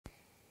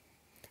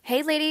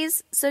Hey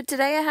ladies, so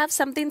today I have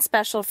something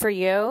special for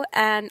you,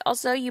 and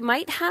also you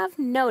might have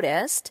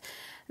noticed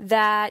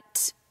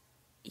that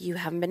you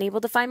haven't been able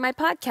to find my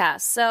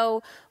podcast.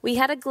 So we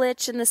had a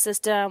glitch in the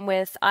system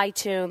with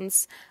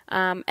iTunes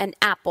and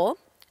Apple.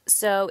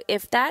 So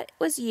if that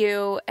was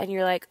you and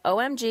you're like,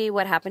 OMG,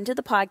 what happened to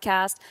the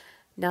podcast?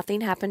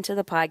 Nothing happened to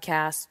the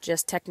podcast,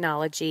 just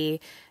technology,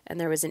 and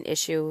there was an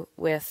issue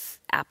with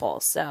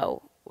Apple.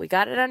 So we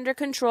got it under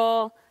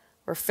control.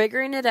 We're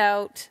figuring it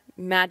out.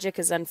 Magic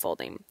is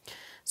unfolding.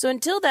 So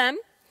until then,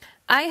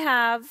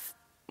 not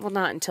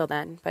until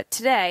then, but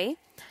today,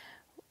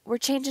 we're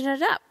changing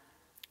it up.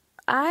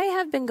 I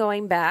have been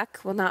going back,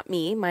 well, not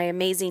me, my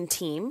amazing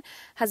team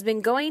has been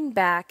going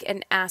back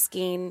and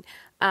asking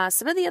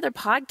some of the other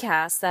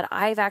podcasts that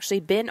I've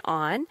actually been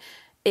on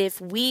if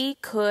we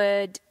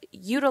could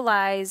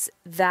utilize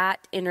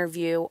that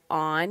interview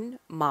on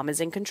Mom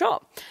is in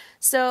Control.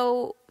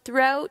 So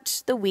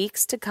throughout the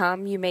weeks to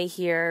come, you may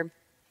hear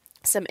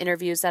some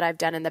interviews that I've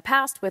done in the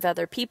past with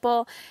other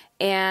people.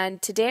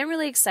 And today I'm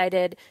really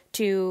excited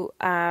to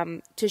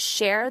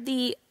share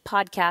the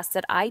podcast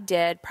that I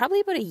did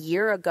probably about a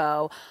year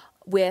ago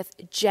with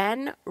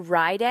Jen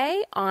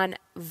Riday on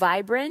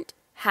Vibrant,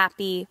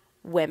 Happy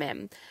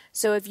Women.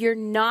 So if you're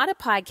not a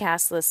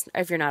podcast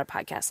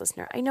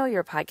listener, I know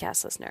you're a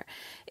podcast listener.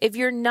 If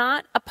you're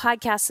not a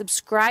podcast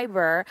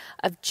subscriber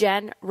of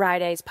Jen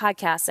Riday's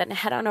podcast, then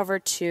head on over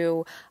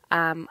to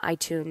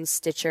iTunes,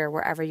 Stitcher,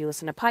 wherever you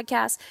listen to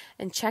podcasts,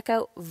 and check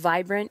out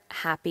Vibrant,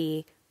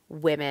 Happy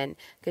Women,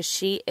 because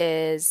she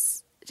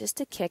is just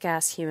a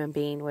kick-ass human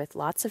being with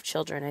lots of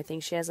children. I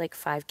think she has like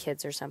 5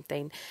 kids or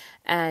something.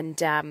 And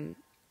she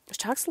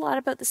talks a lot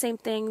about the same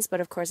things,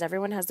 but of course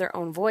everyone has their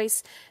own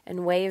voice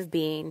and way of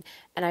being.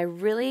 And I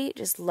really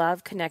just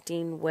love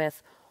connecting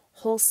with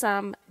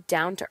wholesome,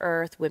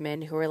 down-to-earth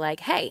women who are like,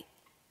 hey,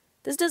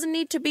 this doesn't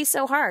need to be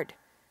so hard.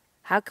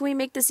 How can we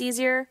make this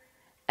easier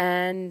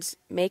and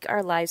make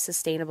our lives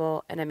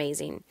sustainable and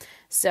amazing?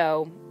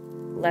 So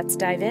let's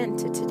dive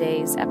into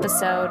today's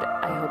episode.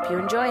 I hope you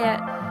enjoy it.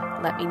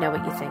 Let me know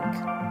what you think.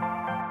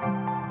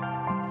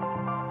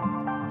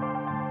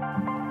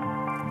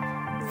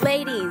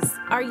 Ladies,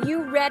 are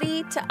you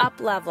ready to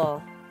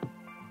up-level?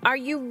 Are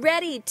you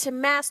ready to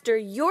master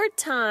your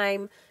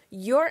time,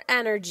 your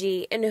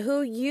energy, and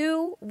who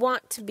you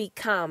want to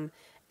become,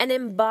 and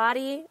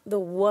embody the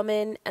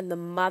woman and the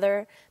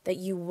mother that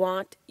you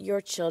want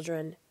your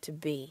children to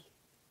be?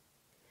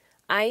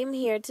 I am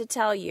here to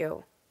tell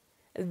you,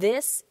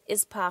 this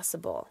is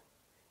possible.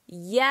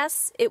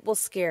 Yes, it will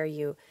scare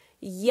you.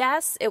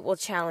 Yes, it will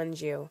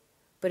challenge you,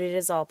 but it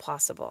is all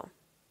possible.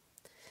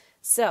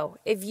 So,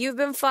 if you've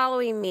been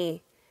following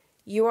me,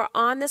 you are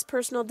on this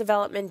personal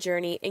development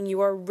journey and you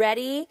are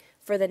ready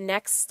for the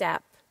next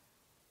step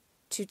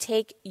to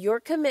take your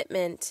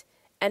commitment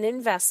and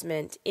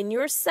investment in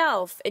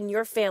yourself and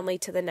your family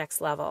to the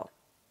next level.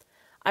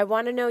 I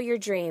want to know your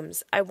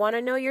dreams. I want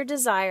to know your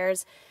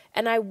desires,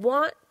 and I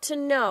want to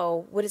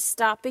know what is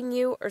stopping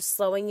you or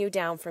slowing you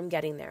down from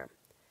getting there.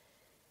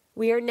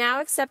 We are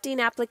now accepting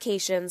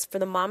applications for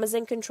the Mom is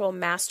in Control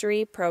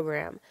Mastery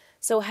Program.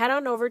 So head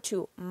on over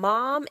to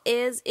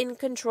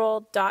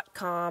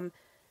momisincontrol.com,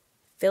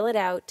 fill it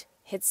out,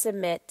 hit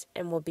submit,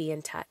 and we'll be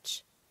in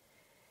touch.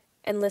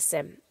 And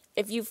listen,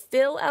 if you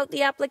fill out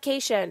the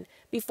application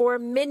before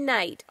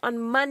midnight on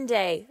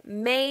Monday,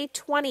 May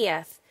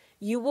 20th,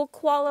 you will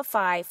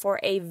qualify for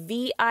a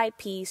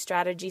VIP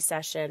strategy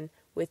session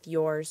with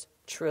yours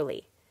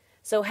truly.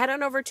 So head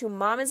on over to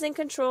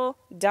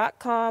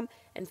momisincontrol.com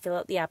and fill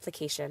out the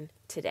application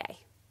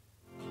today.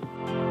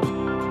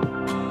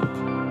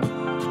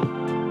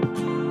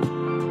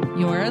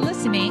 You're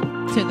listening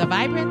to the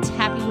Vibrant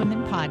Happy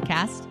Women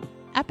podcast,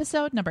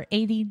 episode number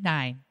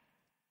 89.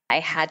 I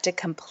had to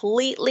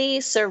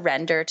completely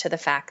surrender to the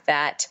fact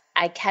that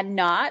I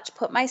cannot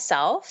put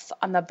myself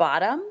on the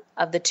bottom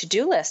of the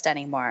to-do list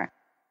anymore.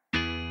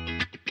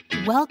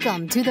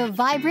 Welcome to the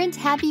Vibrant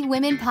Happy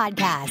Women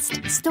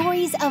podcast.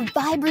 Stories of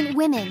vibrant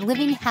women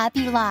living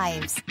happy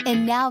lives.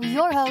 And now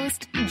your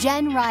host,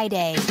 Jen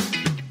Riday.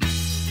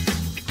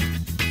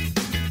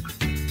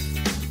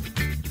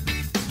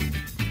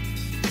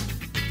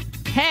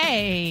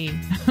 Hey,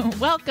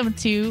 welcome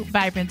to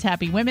Vibrant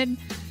Happy Women.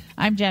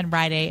 I'm Jen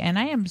Riday, and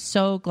I am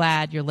so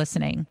glad you're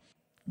listening.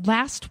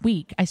 Last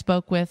week, I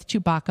spoke with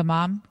Chewbacca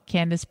mom,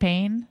 Candace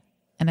Payne,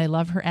 and I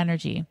love her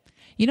energy.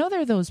 You know, there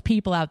are those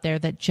people out there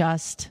that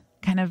just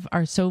kind of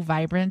are so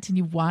vibrant and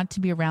you want to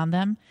be around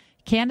them.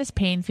 Candace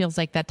Payne feels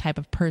like that type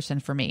of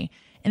person for me.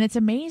 And it's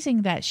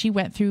amazing that she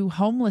went through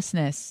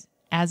homelessness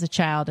as a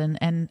child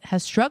and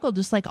has struggled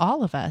just like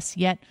all of us.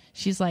 Yet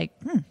she's like,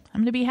 I'm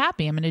going to be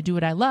happy. I'm going to do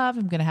what I love.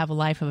 I'm going to have a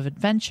life of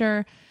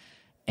adventure.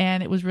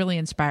 And it was really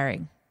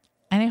inspiring.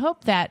 And I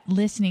hope that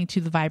listening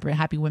to the Vibrant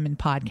Happy Women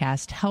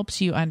podcast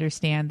helps you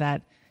understand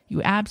that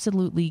you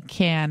absolutely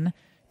can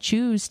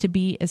choose to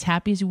be as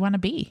happy as you want to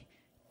be.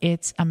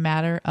 It's a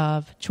matter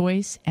of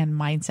choice and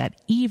mindset,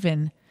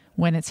 even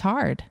when it's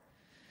hard.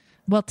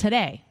 Well,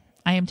 today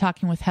I am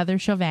talking with Heather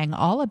Chauvin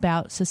all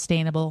about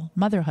sustainable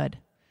motherhood.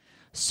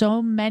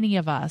 So many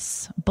of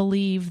us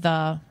believe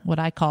what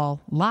I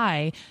call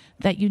lie,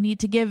 that you need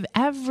to give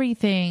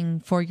everything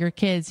for your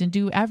kids and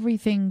do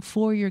everything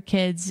for your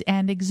kids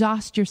and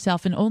exhaust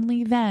yourself, and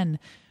only then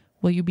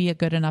will you be a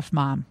good enough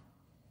mom.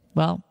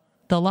 Well,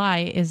 the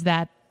lie is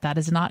that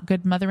is not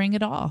good mothering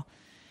at all,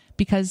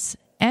 because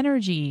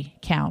energy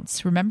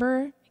counts.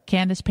 Remember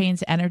Candace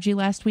Payne's energy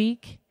last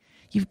week?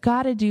 You've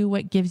got to do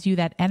what gives you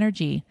that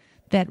energy,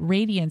 that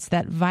radiance,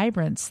 that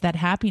vibrance, that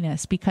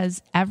happiness,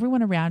 because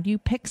everyone around you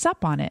picks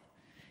up on it.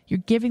 You're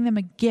giving them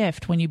a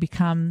gift when you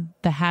become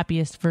the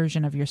happiest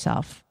version of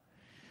yourself.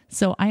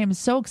 So I am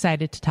so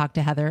excited to talk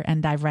to Heather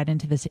and dive right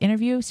into this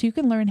interview so you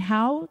can learn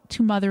how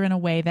to mother in a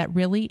way that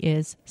really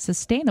is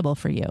sustainable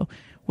for you,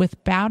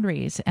 with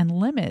boundaries and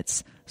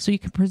limits, so you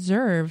can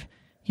preserve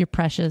your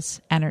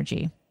precious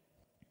energy.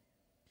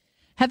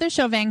 Heather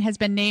Chauvin has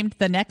been named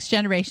the next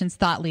generation's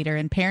thought leader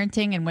in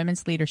parenting and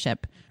women's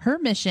leadership. Her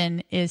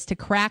mission is to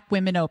crack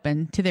women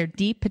open to their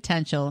deep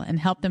potential and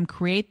help them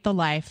create the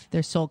life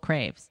their soul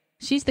craves.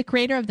 She's the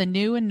creator of the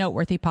new and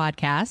noteworthy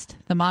podcast,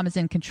 the Mom is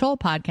in Control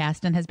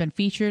podcast, and has been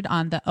featured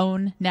on the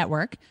OWN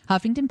Network,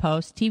 Huffington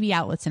Post, TV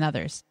outlets, and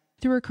others.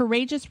 Through her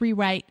Courageous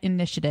Rewrite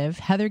initiative,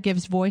 Heather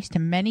gives voice to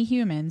many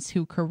humans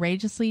who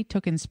courageously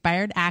took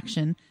inspired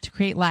action to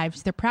create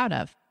lives they're proud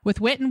of. With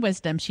wit and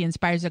wisdom, she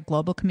inspires a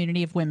global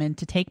community of women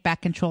to take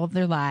back control of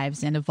their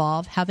lives and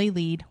evolve how they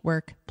lead,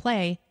 work,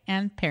 play,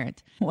 and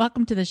parent.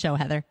 Welcome to the show,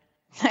 Heather.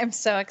 I'm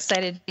so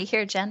excited to be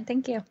here, Jen.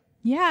 Thank you.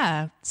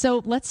 Yeah.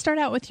 So let's start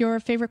out with your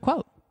favorite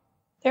quote.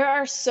 There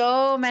are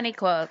so many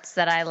quotes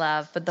that I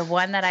love, but the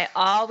one that I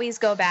always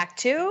go back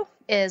to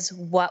is,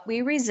 what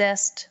we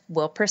resist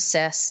will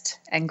persist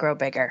and grow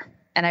bigger.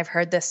 And I've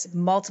heard this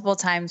multiple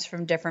times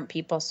from different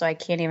people, so I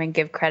can't even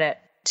give credit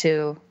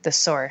to the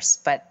source,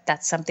 but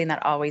that's something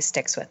that always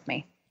sticks with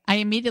me. I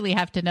immediately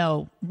have to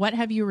know, what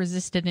have you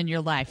resisted in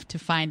your life to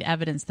find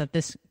evidence that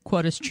this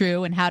quote is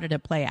true, and how did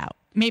it play out?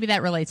 Maybe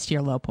that relates to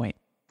your low point.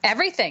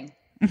 Everything.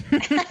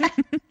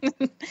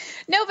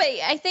 No, but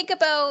I think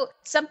about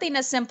something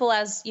as simple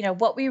as,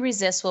 what we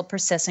resist will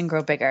persist and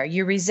grow bigger.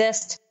 You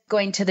resist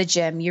going to the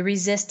gym, you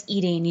resist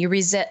eating, you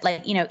resist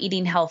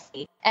eating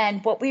healthy.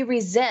 And what we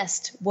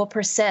resist will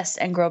persist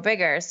and grow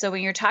bigger. So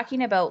when you're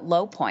talking about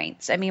low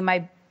points,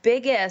 my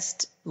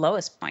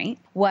lowest point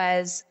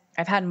was,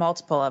 I've had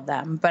multiple of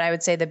them, but I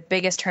would say the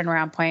biggest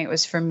turnaround point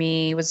was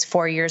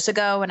 4 years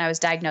ago when I was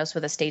diagnosed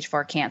with a stage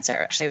 4 cancer.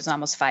 Actually, it was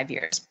almost 5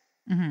 years.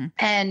 Mm-hmm.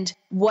 And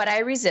what I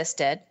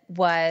resisted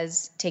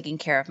was taking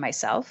care of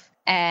myself.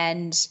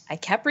 And I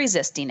kept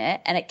resisting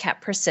it, and it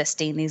kept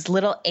persisting. These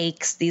little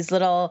aches, these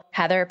little,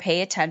 Heather,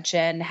 pay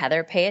attention,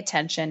 Heather, pay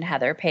attention,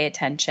 Heather, pay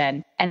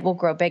attention, and will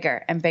grow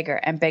bigger and bigger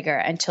and bigger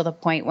until the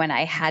point when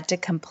I had to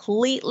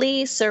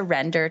completely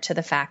surrender to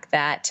the fact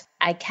that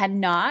I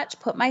cannot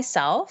put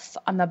myself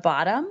on the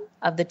bottom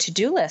of the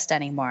to-do list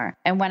anymore.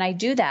 And when I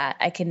do that,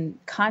 I can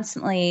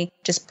constantly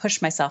just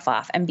push myself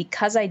off. And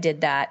because I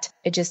did that,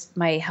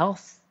 my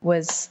health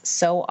was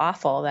so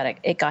awful that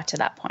it got to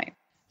that point.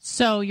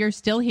 So you're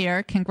still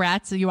here.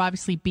 Congrats. You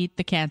obviously beat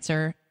the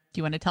cancer. Do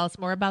you want to tell us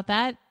more about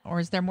that? Or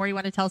is there more you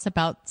want to tell us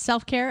about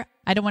self-care?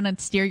 I don't want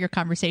to steer your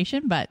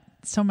conversation, but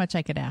so much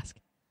I could ask.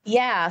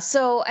 Yeah.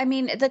 So,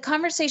 the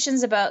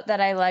conversations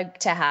that I like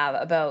to have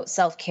about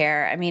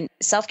self-care,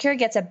 self-care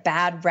gets a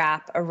bad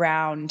rap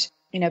around,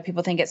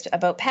 people think it's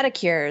about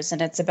pedicures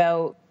and it's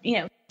about,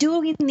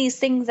 doing these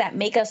things that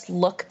make us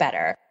look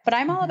better. But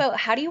I'm all about,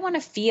 how do you want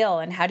to feel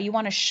and how do you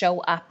want to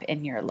show up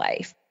in your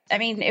life?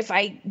 If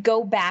I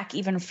go back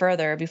even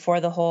further before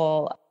the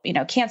whole,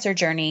 cancer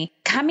journey,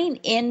 coming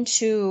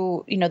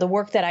into, the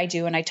work that I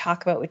do and I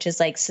talk about, which is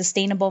like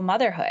sustainable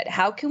motherhood.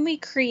 How can we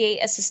create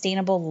a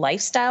sustainable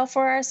lifestyle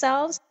for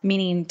ourselves?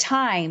 Meaning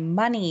time,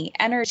 money,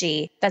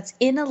 energy that's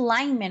in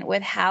alignment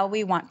with how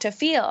we want to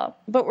feel.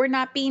 But we're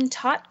not being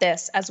taught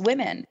this as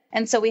women.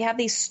 And so we have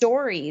these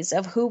stories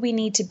of who we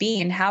need to be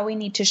and how we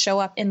need to show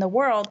up in the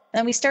world.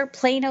 And we start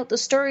playing out the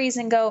stories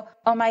and go,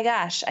 oh my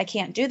gosh, I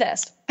can't do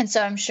this. And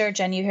so I'm sure,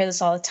 Jen, you hear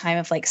this all the time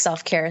of like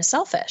self-care is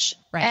selfish.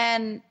 Right.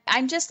 And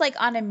I'm just like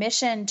on a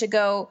mission to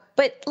go,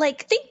 but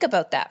like, think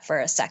about that for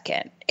a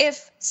second.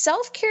 If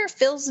self-care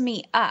fills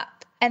me up,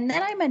 and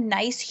then I'm a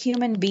nice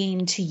human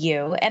being to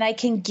you, and I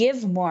can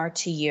give more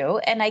to you,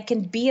 and I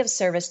can be of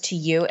service to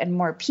you and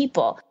more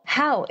people,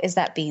 how is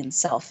that being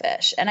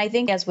selfish? And I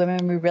think as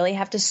women, we really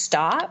have to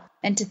stop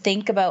and to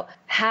think about,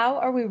 how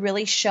are we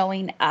really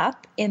showing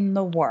up in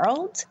the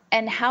world,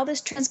 and how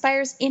this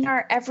transpires in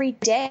our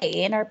everyday,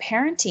 in our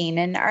parenting,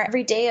 and our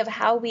everyday of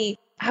how we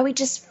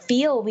just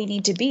feel we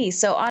need to be.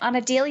 So on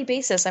a daily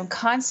basis, I'm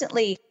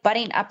constantly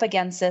butting up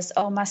against this,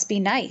 oh, must be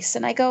nice.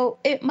 And I go,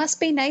 it must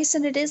be nice,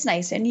 and it is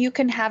nice, and you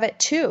can have it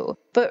too.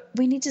 But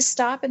we need to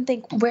stop and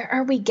think, where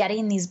are we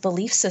getting these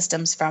belief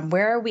systems from?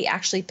 Where are we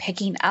actually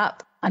picking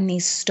up on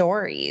these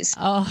stories?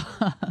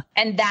 Oh,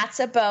 and that's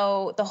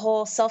about the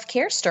whole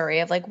self-care story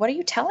of like, what are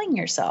you telling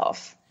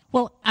yourself?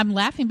 Well, I'm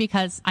laughing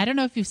because I don't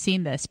know if you've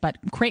seen this, but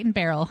Crate and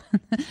Barrel,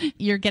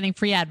 you're getting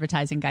free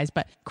advertising, guys,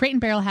 but Crate and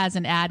Barrel has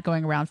an ad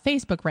going around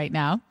Facebook right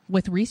now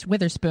with Reese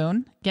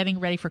Witherspoon getting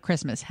ready for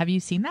Christmas. Have you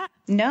seen that?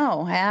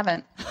 No, I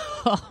haven't.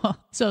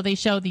 So they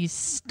show these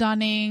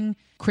stunning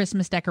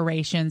Christmas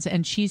decorations,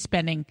 and she's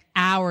spending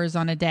hours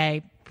on a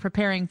day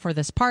preparing for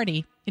this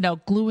party,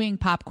 gluing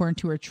popcorn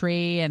to her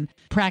tree and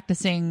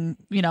practicing,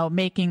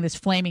 making this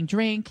flaming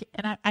drink.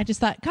 And I just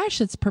thought, gosh,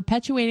 it's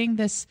perpetuating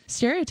this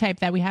stereotype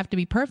that we have to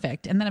be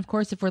perfect. And then, of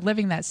course, if we're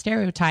living that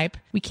stereotype,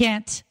 we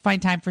can't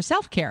find time for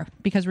self-care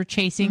because we're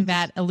chasing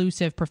that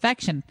elusive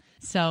perfection.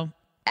 So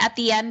at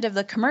the end of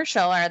the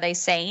commercial, are they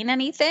saying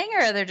anything,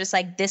 or are they just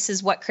like, this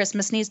is what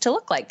Christmas needs to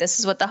look like? This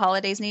is what the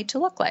holidays need to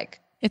look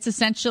like? It's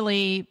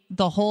essentially,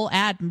 the whole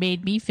ad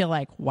made me feel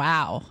like,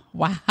 wow.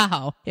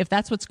 If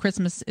that's what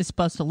Christmas is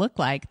supposed to look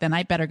like, then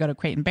I better go to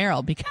Crate and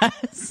Barrel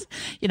because,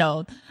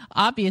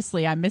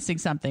 obviously I'm missing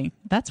something.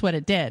 That's what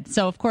it did.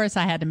 So, of course,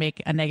 I had to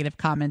make a negative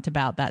comment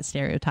about that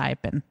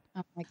stereotype. And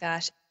oh my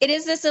gosh. It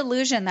is this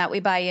illusion that we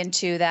buy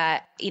into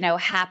that,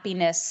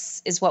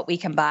 happiness is what we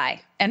can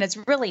buy. And it's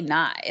really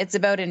not. It's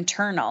about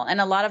internal.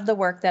 And a lot of the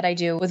work that I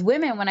do with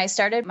women, when I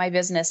started my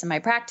business and my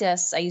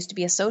practice, I used to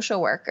be a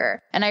social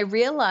worker. And I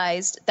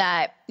realized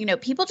that,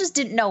 people just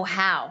didn't know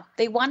how.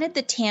 They wanted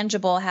the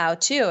tangible how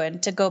too.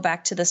 And to go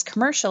back to this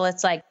commercial,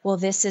 it's like, well,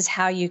 this is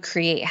how you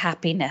create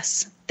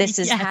happiness. This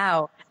is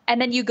how.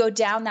 And then you go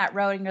down that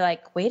road and you're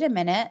like, wait a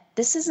minute,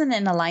 this isn't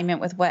in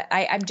alignment with what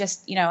I'm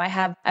just, I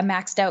have a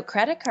maxed out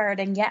credit card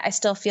and yet I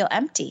still feel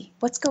empty.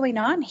 What's going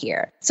on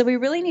here? So we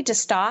really need to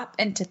stop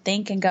and to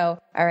think and go,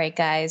 all right,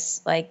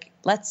 guys,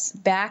 let's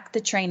back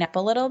the train up a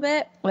little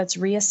bit. Let's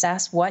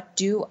reassess, what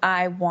do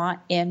I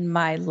want in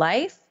my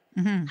life?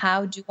 Mm-hmm.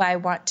 How do I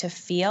want to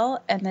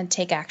feel? And then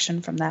take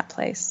action from that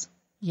place.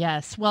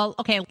 Yes. Well,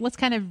 okay, let's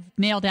kind of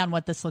nail down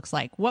what this looks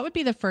like. What would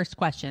be the first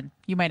question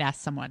you might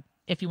ask someone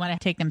if you want to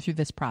take them through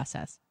this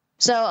process?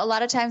 So a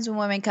lot of times when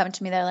women come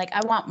to me, they're like,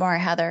 I want more,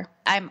 Heather.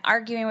 I'm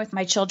arguing with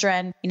my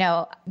children,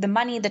 the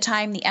money, the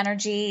time, the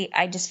energy,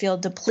 I just feel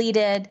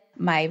depleted.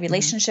 My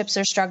relationships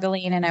are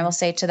struggling. And I will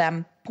say to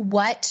them,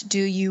 what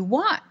do you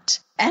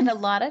want? And a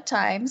lot of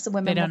times the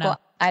women will go,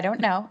 I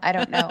don't know.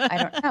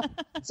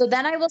 So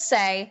then I will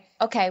say,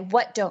 okay,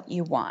 what don't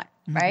you want?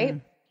 Right.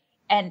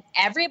 And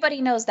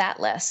everybody knows that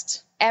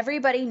list.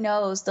 Everybody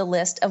knows the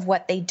list of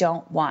what they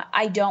don't want.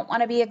 I don't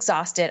want to be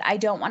exhausted. I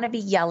don't want to be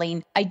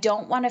yelling. I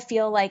don't want to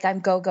feel like I'm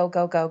go, go,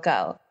 go, go,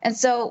 go. And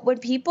so when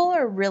people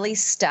are really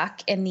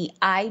stuck in the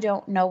I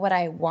don't know what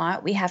I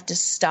want, we have to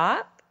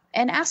stop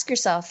and ask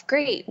yourself,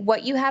 great,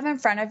 what you have in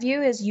front of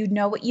you is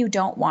what you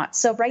don't want.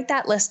 So write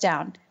that list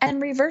down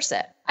and reverse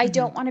it. I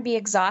don't want to be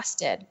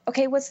exhausted.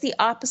 Okay, what's the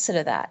opposite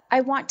of that?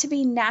 I want to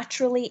be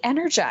naturally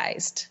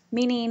energized,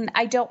 meaning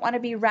I don't want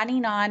to be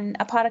running on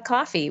a pot of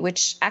coffee,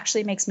 which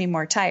actually makes me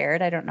more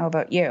tired. I don't know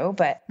about you,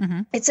 but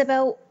it's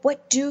about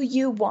what do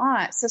you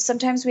want? So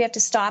sometimes we have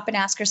to stop and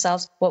ask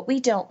ourselves what we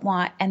don't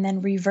want and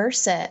then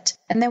reverse it.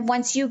 And then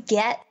once you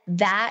get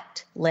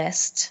that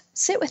list,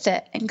 sit with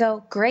it and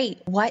go,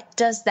 great, what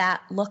does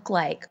that look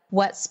like?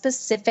 What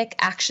specific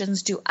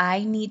actions do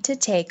I need to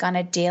take on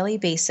a daily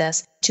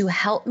basis to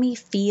help me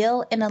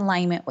feel in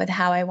alignment with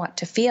how I want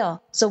to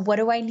feel? So what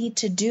do I need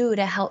to do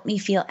to help me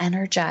feel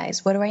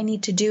energized? What do I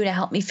need to do to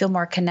help me feel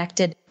more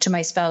connected to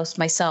my spouse,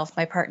 myself,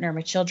 my partner,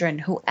 my children,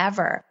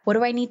 whoever? What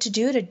do I need to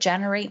do to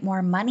generate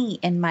more money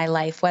in my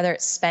life, whether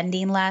it's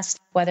spending less,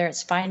 whether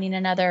it's finding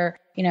another,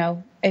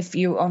 if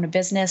you own a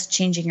business,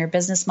 changing your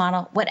business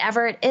model,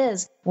 whatever it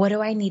is, what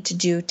do I need to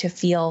do to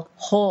feel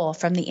whole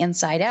from the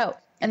inside out?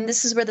 And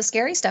this is where the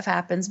scary stuff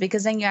happens,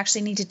 because then you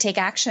actually need to take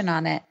action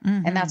on it.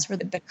 And that's where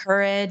the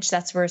courage,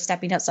 that's where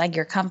stepping outside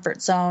your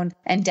comfort zone,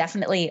 and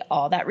definitely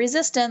all that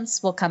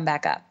resistance will come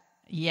back up.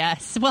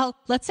 Yes. Well,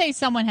 let's say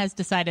someone has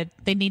decided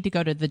they need to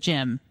go to the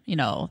gym,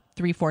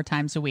 3-4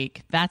 times a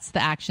week. That's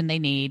the action they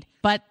need.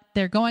 But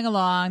they're going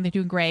along, they're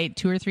doing great,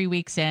 2 or 3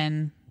 weeks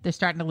in, they're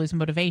starting to lose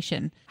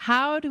motivation.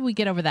 How do we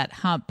get over that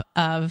hump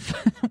of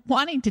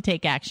wanting to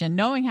take action,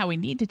 knowing how we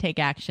need to take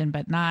action,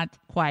 but not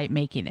quite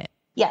making it?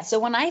 Yeah. So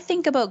when I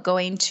think about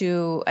going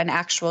to an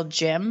actual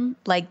gym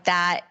like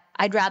that,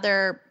 I'd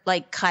rather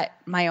cut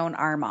my own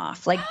arm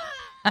off.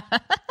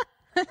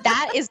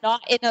 That is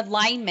not in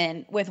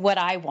alignment with what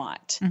I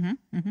want.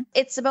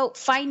 It's about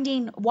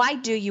finding, why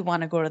do you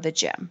want to go to the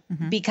gym?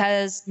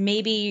 Because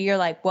maybe you're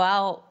like,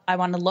 well, I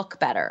want to look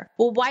better.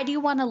 Well, why do you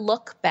want to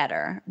look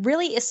better?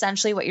 Really,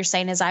 essentially what you're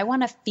saying is, I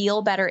want to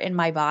feel better in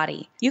my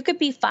body. You could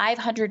be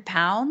 500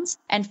 pounds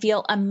and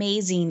feel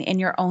amazing in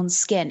your own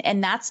skin.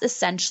 And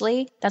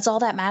that's all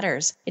that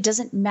matters. It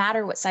doesn't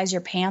matter what size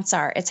your pants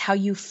are. It's how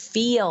you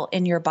feel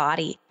in your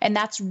body. And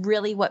that's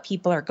really what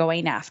people are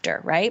going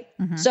after, right?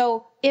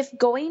 So if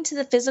going to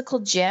the physical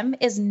gym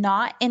is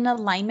not in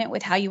alignment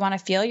with how you want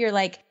to feel, you're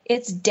like,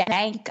 it's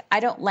dank. I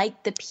don't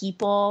like the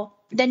people.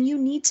 then you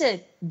need to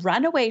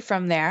run away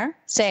from there,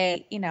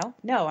 say,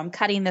 no, I'm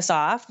cutting this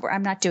off, or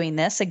I'm not doing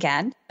this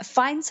again.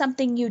 Find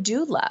something you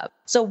do love.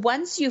 So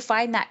once you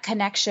find that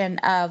connection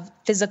of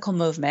physical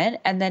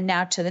movement, and then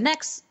now to the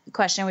next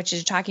question, which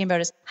is talking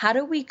about, is how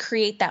do we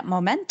create that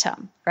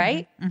momentum,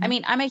 right? I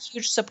mean, I'm a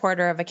huge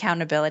supporter of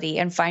accountability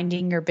and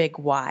finding your big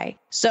why.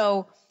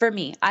 So for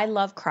me, I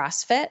love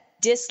CrossFit,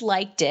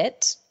 disliked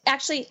it.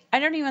 Actually, I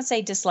don't even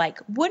say dislike,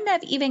 wouldn't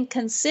have even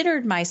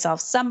considered myself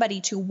somebody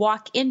to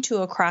walk into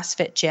a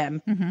CrossFit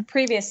gym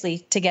previously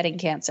to getting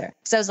cancer.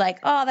 So I was like,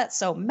 oh, that's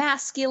so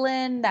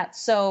masculine.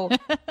 That's so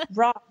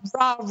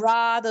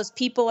raw. Those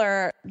people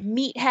are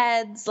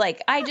meatheads.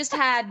 Like I just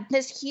had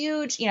this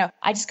huge,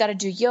 I just got to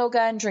do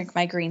yoga and drink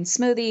my green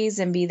smoothies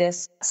and be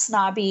this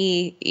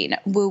snobby,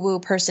 woo-woo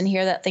person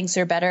here that thinks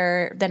they're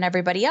better than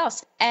everybody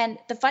else. And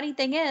the funny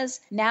thing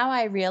is, now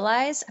I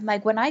realize, I'm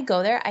like, when I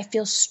go there, I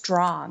feel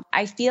strong.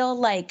 I feel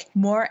like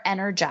more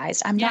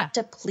energized. I'm not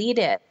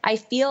depleted. I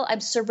feel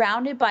I'm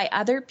surrounded by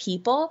other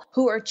people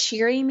who are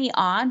cheering me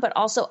on, but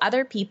also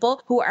other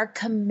people who are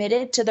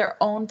committed to their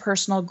own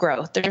personal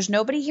growth. There's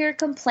nobody here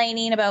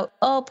complaining about,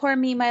 oh, poor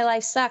me, my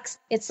life sucks.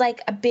 It's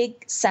like a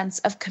big sense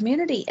of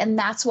community. And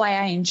that's why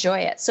I enjoy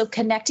it. So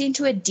connecting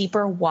to a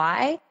deeper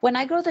why. When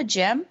I go to the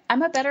gym,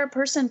 I'm a better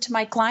person to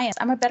my clients.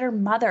 I'm a better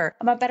mother.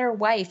 I'm a better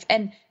wife.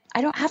 And I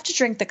don't have to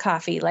drink the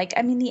coffee.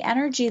 The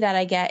energy that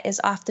I get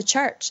is off the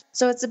charts.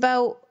 So it's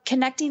about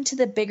connecting to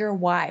the bigger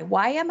why.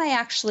 Why am I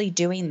actually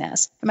doing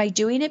this? Am I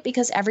doing it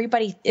because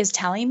everybody is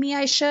telling me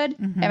I should?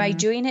 Am I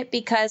doing it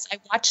because I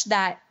watched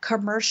that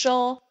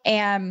commercial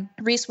and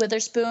Reese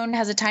Witherspoon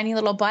has a tiny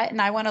little butt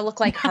and I want to look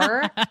like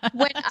her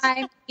when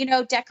I'm,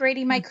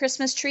 decorating my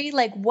Christmas tree?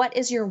 Like, what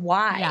is your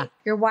why? Yeah.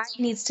 Your why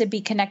needs to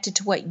be connected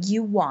to what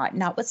you want,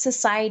 not what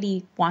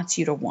society wants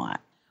you to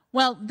want.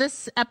 Well,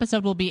 this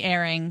episode will be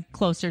airing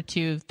closer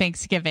to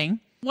Thanksgiving.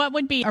 What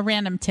would be a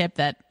random tip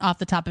that off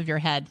the top of your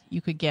head you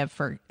could give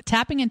for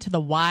tapping into the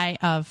why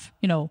of,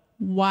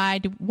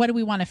 what do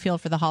we want to feel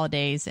for the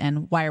holidays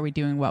and why are we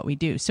doing what we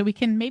do? So we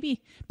can maybe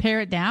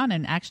pare it down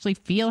and actually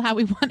feel how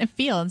we want to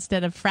feel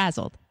instead of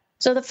frazzled.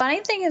 So the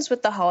funny thing is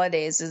with the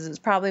holidays is it's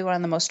probably one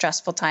of the most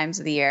stressful times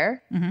of the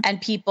year. And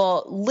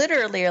people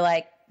literally are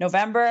like,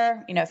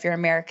 November, if you're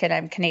American,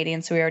 I'm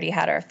Canadian, so we already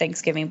had our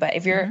Thanksgiving. But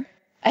if you're,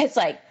 it's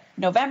like,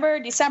 November,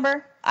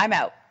 December, I'm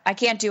out. I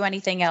can't do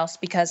anything else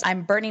because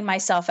I'm burning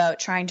myself out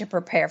trying to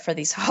prepare for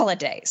these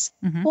holidays.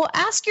 Well,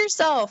 ask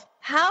yourself,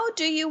 how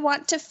do you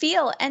want to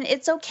feel? And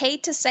it's okay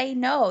to say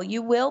no.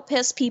 You will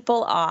piss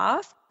people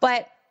off,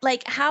 but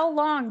how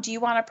long do you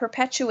want to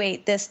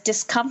perpetuate this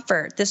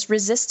discomfort, this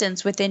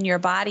resistance within your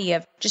body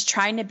of just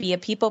trying to be a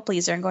people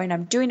pleaser and going,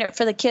 I'm doing it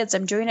for the kids,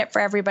 I'm doing it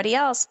for everybody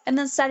else, and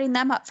then setting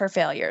them up for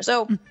failure.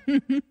 So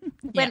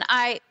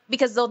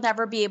because they'll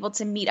never be able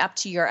to meet up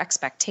to your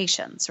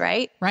expectations,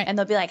 right? Right. And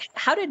they'll be like,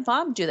 how did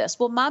mom do this?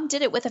 Well, mom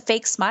did it with a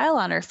fake smile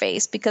on her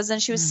face because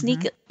then she was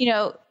sneaking,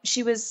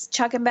 she was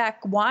chugging back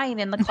wine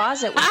in the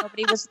closet when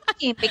nobody was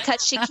looking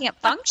because she can't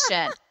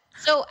function.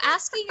 So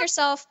asking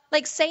yourself,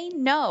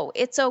 saying no,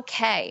 it's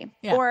okay.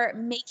 Yeah. Or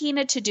making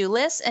a to-do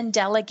list and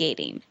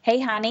delegating. Hey,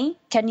 honey,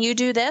 can you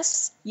do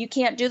this? You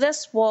can't do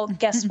this? Well,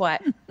 guess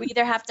what? We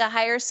either have to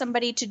hire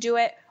somebody to do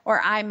it or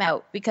I'm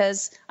out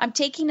because I'm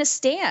taking a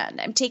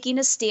stand. I'm taking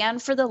a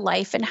stand for the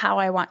life and how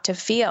I want to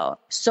feel.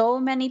 So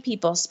many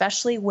people,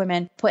 especially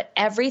women, put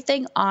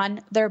everything on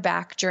their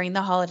back during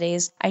the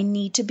holidays. I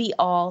need to be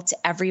all to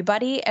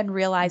everybody and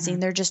realizing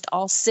they're just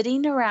all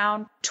sitting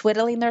around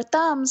twiddling their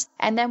thumbs.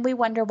 And then we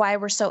wonder why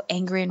we're so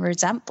angry and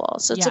resentful.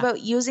 So it's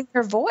about using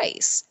your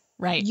voice.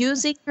 Right.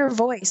 Using your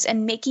voice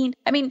and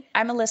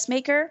I'm a list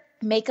maker.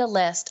 Make a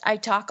list. I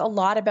talk a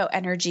lot about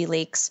energy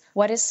leaks.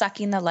 What is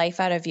sucking the life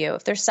out of you?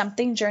 If there's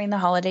something during the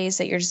holidays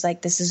that you're just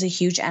like, this is a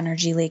huge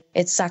energy leak,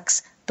 it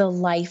sucks the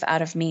life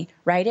out of me,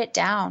 write it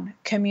down.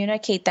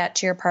 Communicate that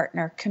to your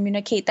partner.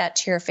 Communicate that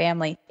to your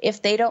family.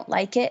 If they don't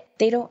like it,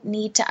 they don't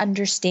need to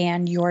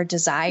understand your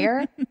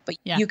desire, but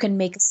you can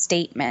make a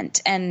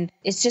statement. And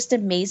it's just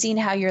amazing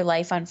how your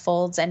life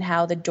unfolds and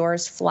how the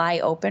doors fly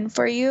open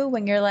for you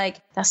when you're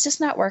like, that's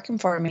just not working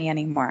for me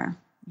anymore.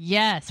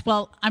 Yes.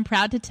 Well, I'm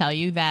proud to tell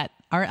you that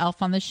our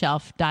elf on the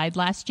shelf died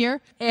last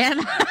year, and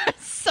I'm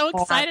so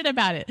excited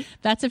about it.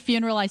 That's a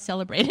funeral I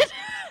celebrated.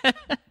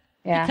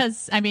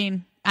 Because, I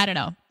don't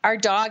know. Our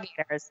dog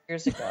ate ours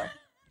years ago.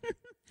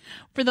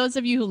 For those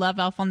of you who love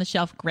Elf on the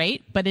Shelf,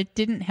 great, but it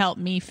didn't help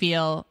me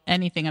feel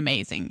anything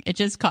amazing. It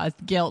just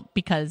caused guilt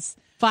because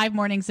 5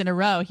 mornings in a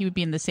row, he would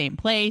be in the same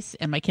place,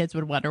 and my kids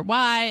would wonder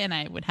why, and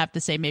I would have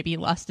to say maybe he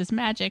lost his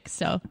magic.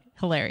 So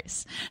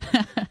hilarious.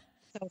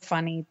 So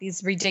funny.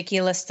 These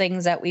ridiculous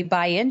things that we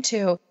buy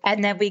into,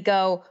 and then we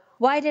go,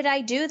 why did I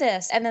do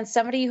this? And then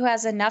somebody who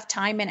has enough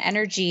time and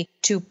energy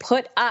to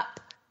put up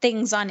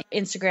things on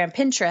Instagram,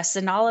 Pinterest,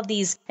 and all of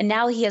these, and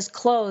now he has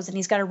clothes and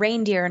he's got a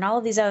reindeer and all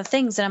of these other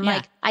things. And I'm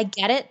like, I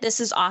get it.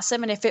 This is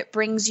awesome. And if it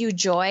brings you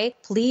joy,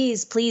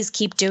 please, please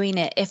keep doing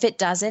it. If it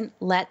doesn't,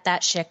 let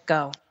that shit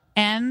go.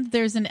 And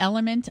there's an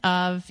element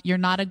of you're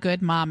not a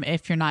good mom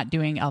if you're not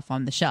doing Elf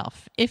on the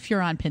Shelf. If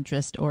you're on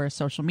Pinterest or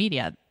social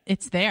media,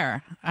 it's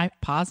there. I'm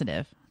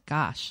positive.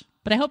 Gosh.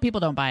 But I hope people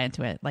don't buy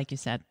into it, like you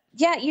said.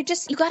 Yeah, you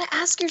got to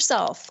ask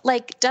yourself,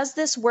 like, does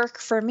this work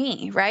for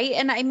me? Right.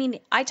 And I mean,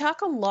 I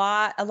talk a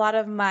lot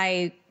of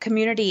my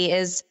community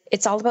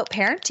it's all about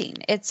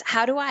parenting. It's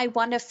how do I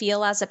want to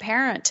feel as a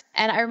parent?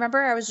 And I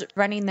remember I was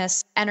running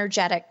this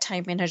energetic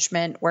time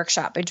management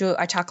workshop.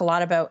 I talk a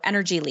lot about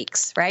energy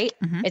leaks, right?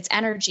 Mm-hmm. It's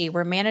energy.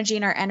 We're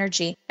managing our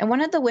energy. And one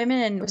of the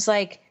women was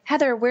like,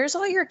 Heather, where's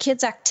all your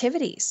kids'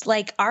 activities?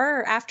 Like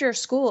after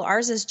school,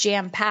 ours is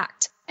jam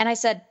packed. And I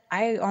said,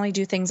 I only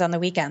do things on the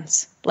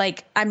weekends.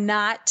 Like, I'm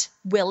not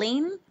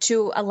willing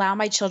to allow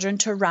my children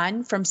to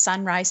run from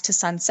sunrise to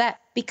sunset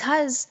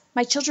because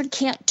my children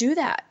can't do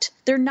that.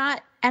 They're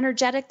not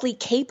energetically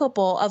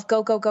capable of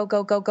go, go, go,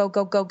 go, go, go,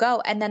 go, go,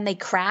 go. And then they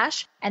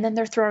crash and then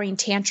they're throwing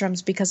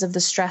tantrums because of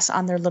the stress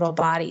on their little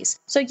bodies.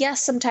 So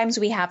yes, sometimes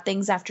we have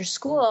things after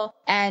school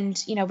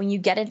and, when you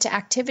get into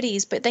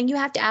activities, but then you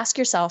have to ask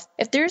yourself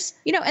if there's,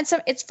 and so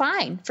it's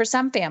fine for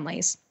some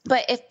families,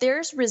 but if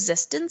there's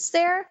resistance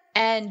there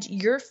and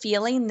you're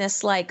feeling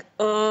this like,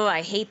 oh,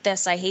 I hate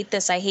this, I hate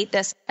this, I hate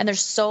this, and there's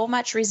so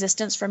much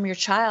resistance from your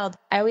child,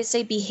 I always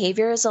say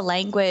behavior is a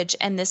language,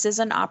 and this is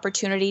an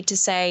opportunity to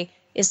say,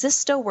 is this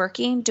still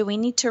working? Do we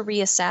need to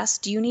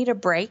reassess? Do you need a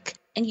break?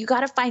 And you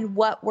got to find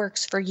what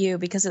works for you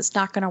because it's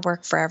not going to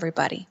work for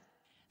everybody.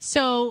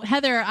 So,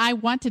 Heather, I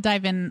want to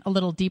dive in a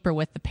little deeper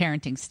with the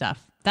parenting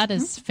stuff. That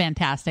is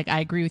fantastic. I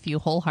agree with you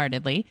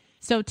wholeheartedly.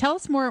 So tell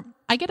us more.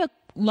 I get a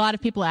lot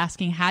of people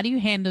asking, how do you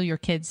handle your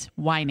kids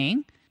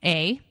whining?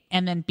 A,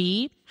 and then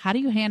B, how do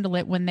you handle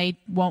it when they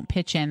won't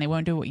pitch in? They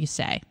won't do what you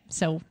say.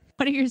 So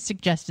what are your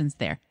suggestions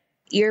there?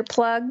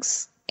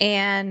 Earplugs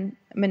and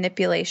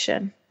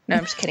manipulation. No,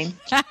 I'm just kidding.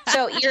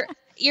 So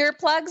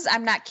earplugs,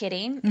 I'm not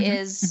kidding,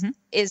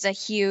 is a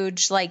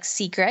huge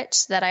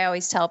secret that I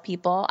always tell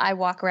people. I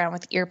walk around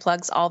with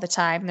earplugs all the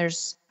time.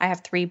 I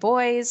have 3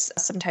 boys.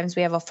 Sometimes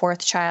we have a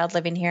 4th child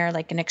living here,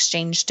 like an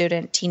exchange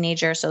student,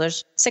 teenager. So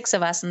there's 6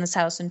 of us in this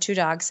house and 2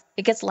 dogs.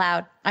 It gets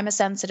loud. I'm a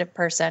sensitive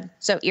person.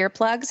 So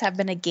earplugs have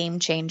been a game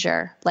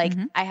changer.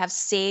 I have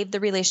saved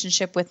the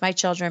relationship with my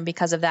children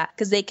because of that,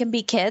 because they can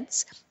be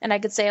kids. And I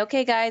could say,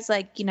 okay, guys,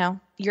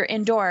 you're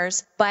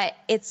indoors, but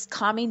it's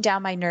calming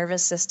down my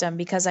nervous system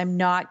because I'm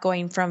not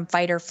going from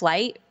fight or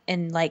flight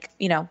in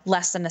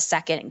less than a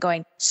second and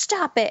going,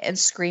 stop it, and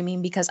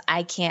screaming because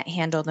I can't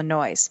handle the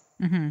noise.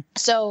 Mm-hmm.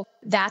 So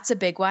that's a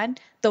big one.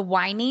 The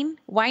whining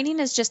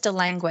is just a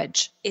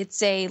language.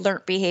 It's a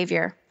learned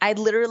behavior. I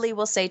literally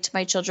will say to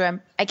my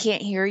children, I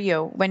can't hear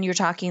you when you're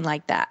talking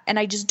like that. And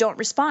I just don't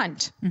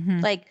respond.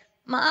 Mm-hmm.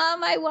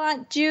 Mom, I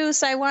want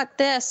juice. I want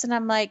this. And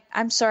I'm like,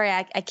 I'm sorry,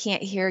 I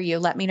can't hear you.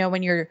 Let me know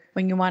when you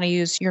want to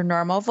use your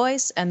normal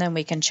voice, and then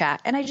we can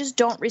chat. And I just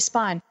don't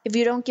respond. If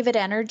you don't give it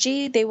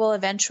energy, they will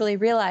eventually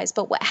realize.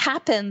 But what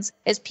happens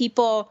is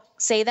people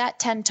say that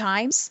 10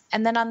 times,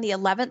 and then on the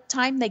 11th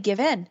time, they give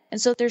in.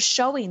 And so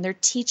they're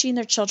teaching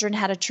their children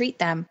how to treat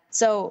them.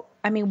 So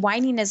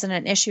whining isn't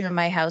an issue in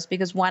my house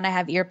because 1, I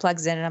have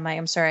earplugs in and I'm like,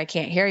 I'm sorry, I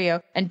can't hear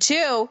you. And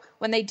 2,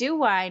 when they do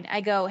whine,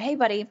 I go, hey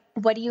buddy,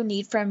 what do you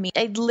need from me?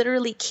 I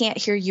literally can't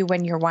hear you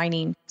when you're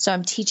whining. So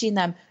I'm teaching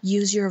them,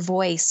 use your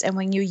voice. And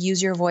when you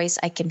use your voice,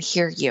 I can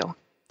hear you.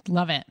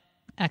 Love it.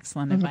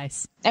 Excellent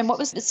advice. And what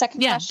was the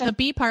second question? The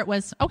B part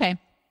was, okay,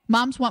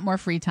 moms want more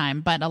free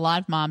time, but a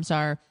lot of moms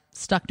are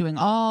stuck doing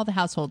all the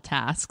household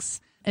tasks.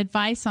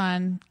 Advice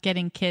on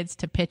getting kids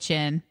to pitch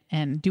in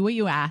and do what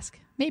you ask.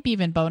 Maybe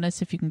even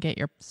bonus if you can get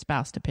your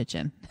spouse to pitch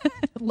in.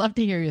 Love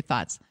to hear your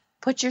thoughts.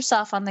 Put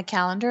yourself on the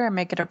calendar and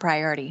make it a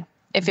priority.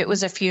 If it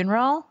was a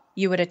funeral,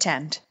 you would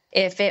attend.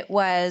 If it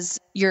was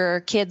your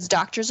kid's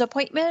doctor's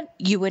appointment,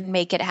 you would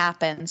make it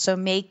happen. So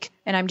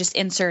and I'm just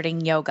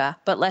inserting yoga,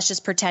 but let's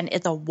just pretend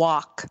it's a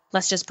walk.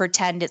 Let's just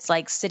pretend it's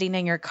like sitting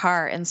in your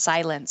car in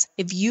silence.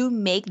 If you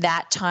make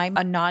that time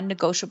a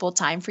non-negotiable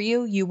time for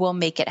you, you will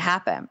make it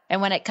happen.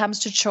 And when it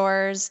comes to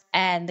chores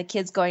and the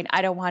kid's going,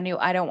 I don't want to,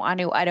 I don't want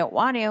to, I don't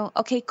want to.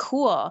 Okay,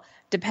 cool.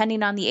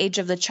 Depending on the age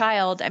of the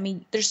child,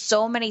 there's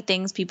so many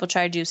things people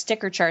try to do,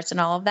 sticker charts and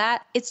all of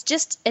that. It's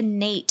just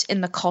innate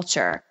in the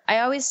culture.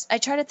 I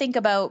try to think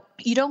about,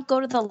 you don't go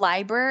to the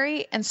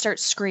library and start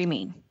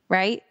screaming,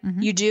 right?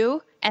 Mm-hmm. You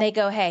do. And they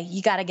go, hey,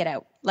 you got to get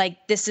out.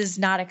 This is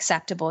not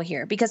acceptable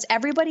here, because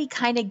everybody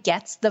kind of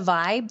gets the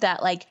vibe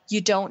that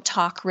you don't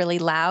talk really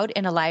loud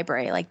in a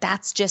library.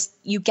 That's just,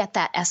 you get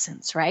that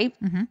essence, right?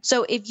 Mm-hmm.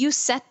 So if you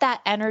set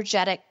that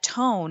energetic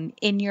tone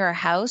in your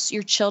house,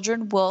 your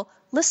children will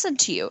listen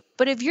to you.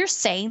 But if you're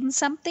saying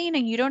something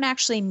and you don't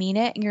actually mean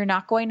it and you're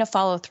not going to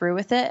follow through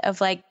with it of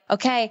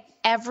okay,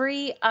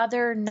 every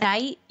other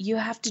night you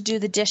have to do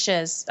the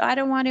dishes. I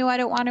don't want to, I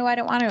don't want to, I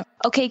don't want to.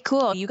 Okay,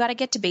 cool. You got to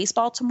get to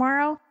baseball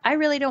tomorrow. I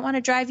really don't want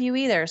to drive you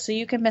either. So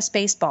you can miss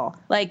baseball.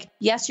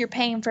 Yes, you're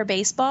paying for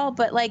baseball,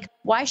 but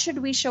why should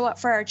we show up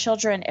for our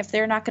children if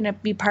they're not going to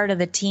be part of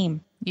the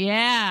team?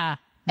 Yeah.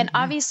 And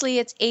obviously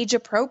it's age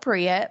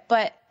appropriate,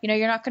 but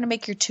you're not going to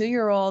make your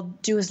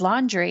 2-year-old do his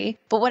laundry.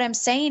 But what I'm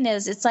saying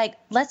is, it's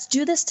let's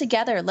do this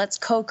together. Let's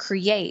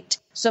co-create.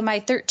 So my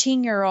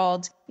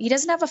 13-year-old, he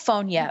doesn't have a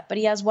phone yet, but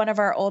he has one of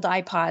our old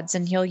iPods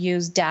and he'll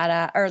use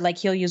data or like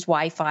he'll use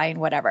Wi-Fi and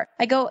whatever.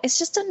 I go, it's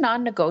just a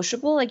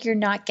non-negotiable. Like you're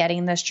not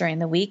getting this during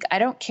the week. I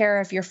don't care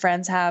if your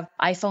friends have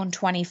iPhone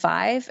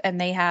 25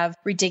 and they have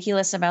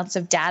ridiculous amounts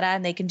of data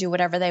and they can do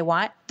whatever they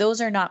want. Those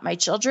are not my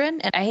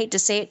children. And I hate to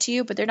say it to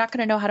you, but they're not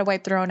going to know how to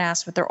wipe their own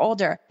ass when they're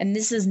older. And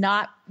this is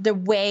not the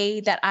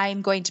way that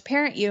I'm going to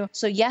parent you.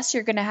 So yes,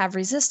 you're going to have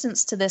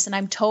resistance to this. And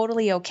I'm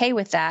totally okay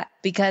with that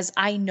because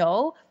I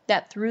know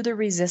that through the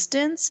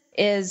resistance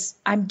is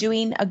I'm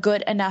doing a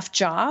good enough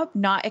job,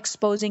 not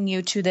exposing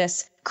you to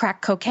this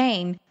crack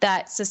cocaine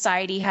that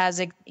society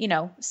has,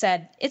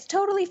 said it's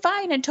totally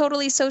fine and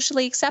totally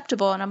socially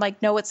acceptable. And I'm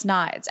like, no, it's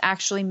not. It's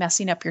actually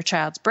messing up your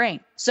child's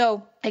brain.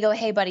 So I go,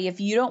 hey, buddy, if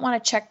you don't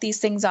want to check these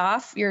things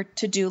off your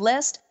to-do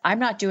list, I'm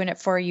not doing it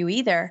for you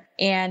either.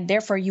 And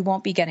therefore, you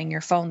won't be getting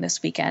your phone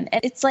this weekend.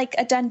 And it's like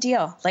a done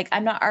deal. Like,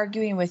 I'm not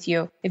arguing with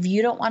you. If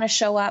you don't want to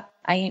show up,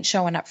 I ain't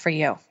showing up for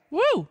you.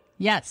 Woo!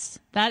 Yes,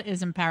 that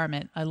is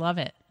empowerment. I love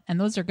it. And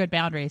those are good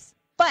boundaries.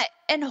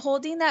 And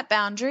holding that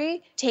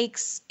boundary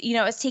takes,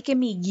 it's taken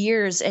me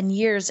years and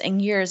years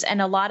and years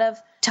and a lot of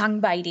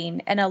tongue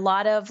biting and a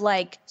lot of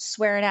like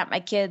swearing at my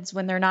kids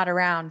when they're not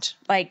around.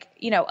 Like,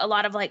 a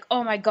lot of like,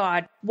 oh my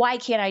God, why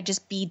can't I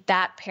just be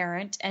that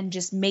parent and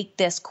just make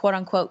this quote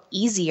unquote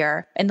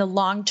easier? In the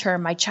long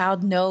term, my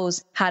child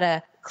knows how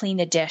to clean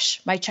a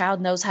dish. My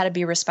child knows how to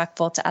be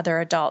respectful to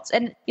other adults.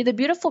 And the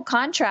beautiful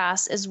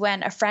contrast is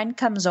when a friend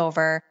comes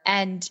over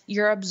and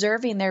you're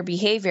observing their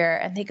behavior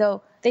and they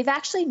go, they've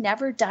actually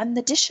never done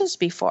the dishes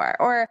before.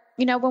 Or,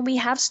 when we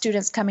have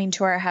students coming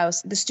to our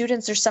house, the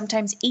students are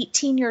sometimes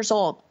 18 years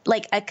old,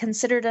 like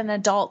considered an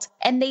adult,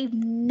 and they've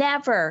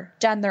never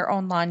done their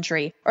own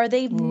laundry or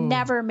they've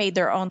never made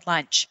their own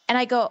lunch. And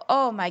I go,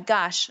 oh my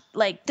gosh,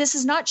 like this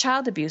is not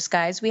child abuse,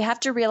 guys. We have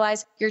to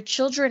realize your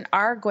children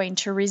are going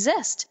to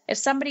resist. If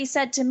somebody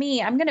said to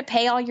me, I'm going to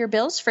pay all your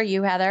bills for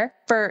you, Heather,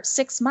 for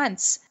 6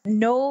 months,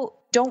 no,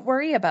 don't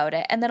worry about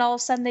it. And then all of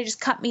a sudden they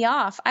just cut me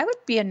off. I would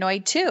be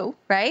annoyed too,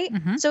 right?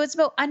 Mm-hmm. So it's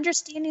about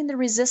understanding the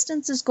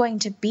resistance is going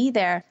to be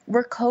there.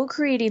 We're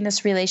co-creating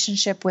this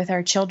relationship with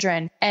our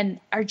children. And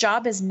our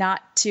job is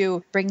not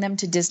to bring them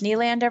to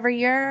Disneyland every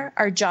year.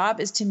 Our job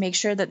is to make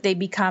sure that they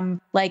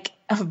become like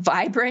a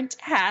vibrant,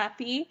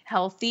 happy,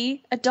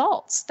 healthy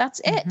adults. That's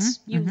it.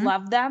 Mm-hmm. You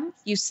love them,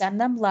 you send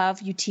them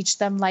love, you teach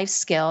them life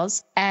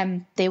skills,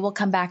 and they will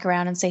come back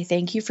around and say,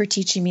 thank you for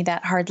teaching me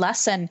that hard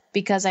lesson,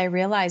 because I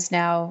realize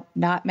now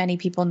not many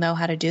people know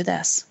how to do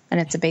this, and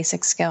it's a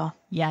basic skill.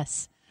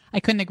 Yes, I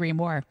couldn't agree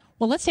more.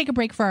 Well, let's take a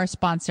break for our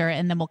sponsor,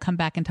 and then we'll come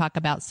back and talk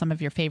about some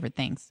of your favorite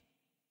things.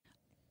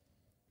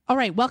 All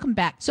right, welcome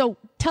back. So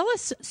tell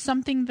us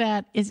something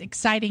that is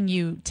exciting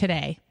you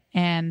today,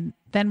 and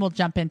then we'll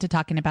jump into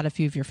talking about a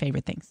few of your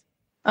favorite things.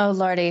 Oh,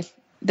 Lordy,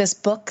 this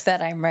book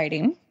that I'm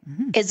writing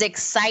is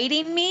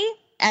exciting me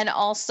and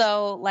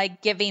also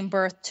like giving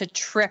birth to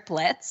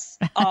triplets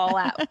all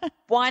at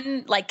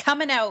one, like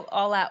coming out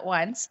all at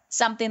once.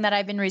 Something that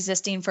I've been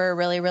resisting for a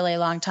really, really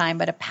long time,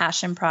 but a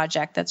passion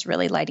project that's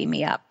really lighting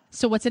me up.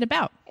 So what's it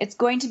about? It's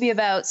going to be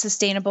about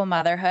sustainable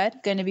motherhood,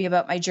 going to be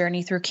about my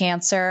journey through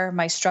cancer,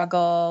 my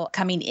struggle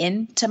coming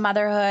into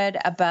motherhood,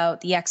 about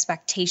the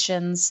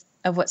expectations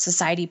of what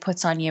society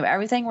puts on you,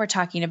 everything we're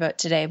talking about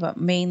today, but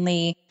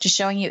mainly just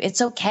showing you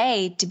it's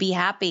okay to be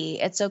happy.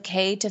 It's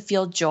okay to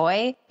feel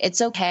joy.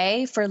 It's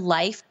okay for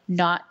life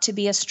not to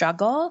be a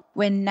struggle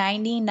when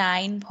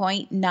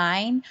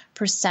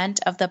 99.9%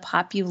 of the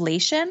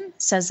population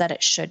says that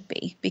it should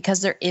be,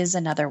 because there is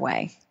another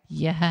way.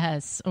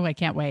 Yes. Oh, I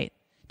can't wait.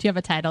 Do you have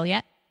a title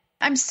yet?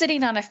 I'm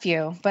sitting on a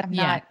few, but I'm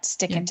not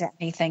sticking to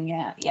anything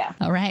yet. Yeah.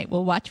 All right.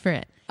 We'll watch for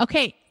it.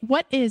 Okay.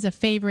 What is a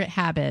favorite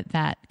habit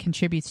that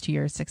contributes to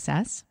your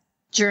success?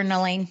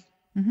 Journaling.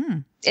 Mm-hmm.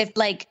 If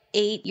like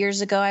 8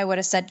 years ago, I would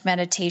have said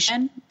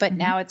meditation, but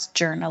now it's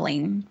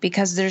journaling,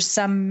 because there's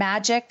some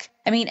magic.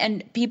 I mean,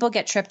 and people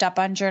get tripped up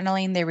on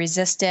journaling. They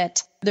resist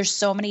it. There's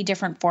so many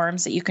different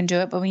forms that you can do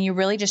it. But when you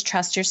really just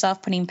trust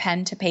yourself, putting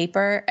pen to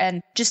paper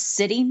and just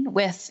sitting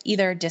with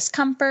either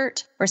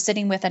discomfort or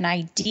sitting with an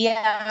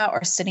idea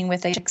or sitting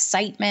with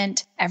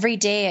excitement every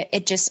day,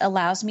 it just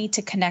allows me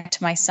to connect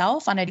to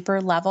myself on a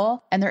deeper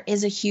level. And there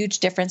is a huge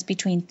difference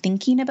between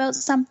thinking about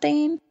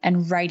something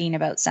and writing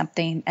about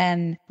something.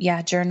 And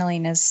yeah,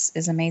 journaling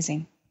is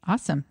amazing.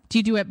 Awesome. Do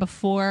you do it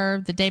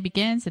before the day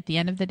begins, at the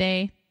end of the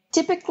day?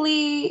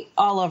 Typically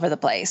all over the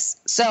place.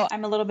 So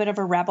I'm a little bit of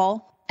a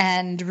rebel,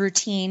 and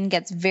routine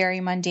gets very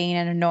mundane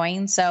and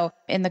annoying. So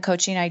in the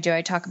coaching I do,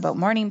 I talk about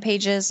morning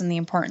pages and the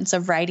importance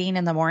of writing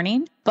in the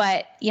morning.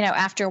 But,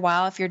 after a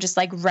while, if you're just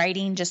like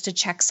writing just to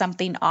check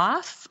something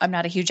off, I'm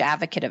not a huge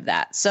advocate of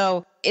that.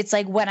 So it's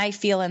like when I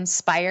feel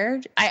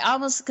inspired, I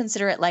almost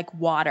consider it like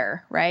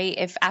water, right?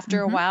 If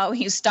after a while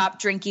you stop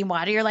drinking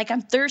water, you're like,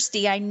 I'm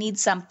thirsty, I need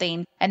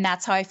something. And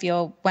that's how I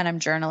feel when I'm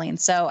journaling.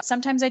 So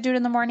sometimes I do it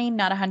in the morning,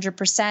 not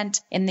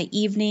 100%, in the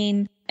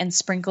evening, and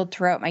sprinkled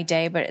throughout my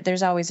day. But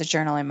there's always a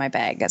journal in my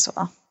bag as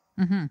well.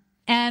 Mm-hmm.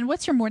 And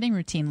what's your morning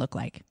routine look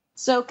like?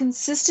 So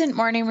consistent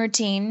morning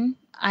routine.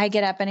 I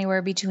get up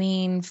anywhere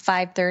between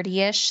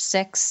 5:30-ish,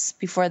 6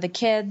 before the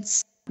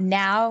kids.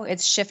 Now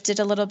it's shifted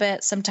a little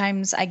bit.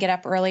 Sometimes I get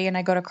up early and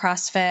I go to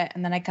CrossFit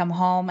and then I come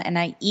home and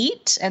I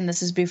eat. And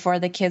this is before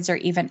the kids are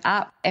even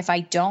up. If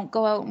I don't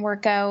go out and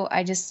work out,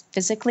 I just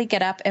physically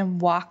get up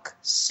and walk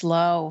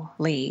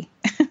slowly.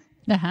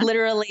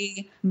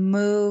 Literally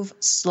move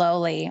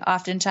slowly.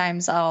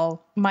 Oftentimes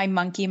my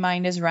monkey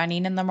mind is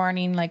running in the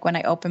morning, like when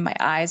I open my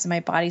eyes and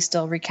my body's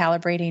still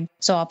recalibrating.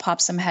 So I'll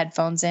pop some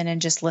headphones in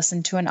and just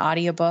listen to an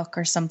audiobook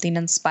or something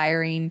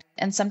inspiring.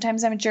 And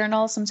sometimes I'm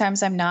journal,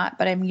 sometimes I'm not,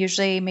 but I'm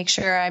usually make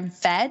sure I'm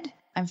fed.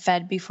 I'm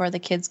fed before the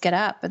kids get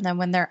up. And then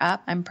when they're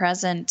up, I'm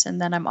present and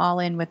then I'm all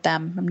in with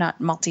them. I'm not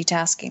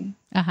multitasking.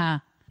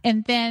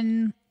 And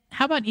then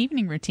how about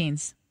evening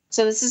routines?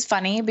 So this is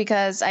funny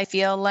because I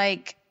feel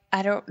like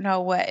I don't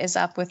know what is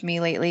up with me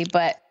lately,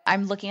 but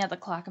I'm looking at the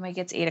clock. I'm like,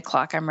 it's 8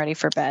 o'clock. I'm ready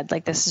for bed.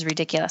 Like, this is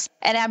ridiculous.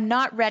 And I'm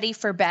not ready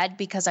for bed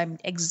because I'm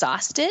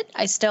exhausted.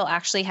 I still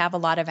actually have a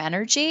lot of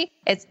energy.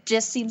 It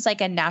just seems like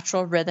a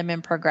natural rhythm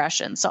and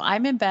progression. So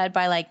I'm in bed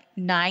by like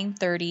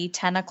 9:30,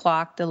 10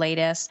 o'clock, the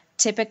latest.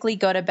 Typically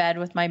go to bed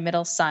with my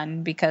middle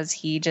son because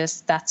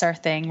that's our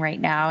thing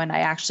right now. And I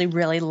actually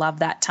really love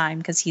that time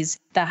because he's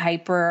the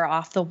hyper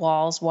off the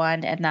walls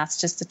one. And that's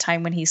just the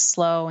time when he's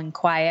slow and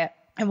quiet.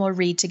 And we'll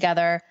read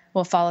together.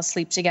 We'll fall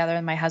asleep together.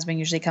 And my husband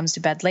usually comes to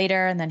bed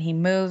later and then he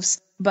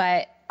moves.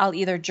 But I'll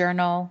either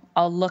journal,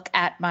 I'll look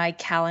at my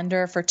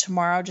calendar for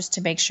tomorrow just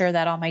to make sure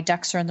that all my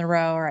ducks are in the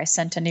row or I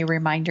sent any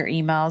reminder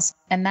emails.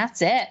 And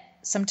that's it.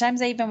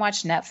 Sometimes I even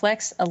watch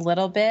Netflix a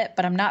little bit,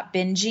 but I'm not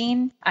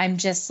binging. I'm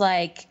just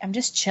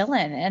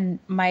chilling. And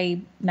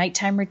my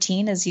nighttime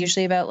routine is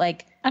usually about I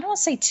don't want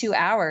to say 2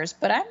 hours,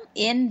 but I'm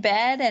in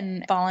bed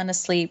and falling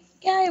asleep.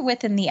 Yeah,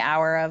 within the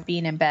hour of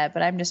being in bed,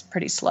 but I'm just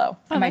pretty slow.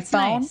 Oh, my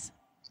phone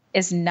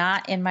is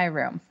not in my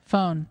room.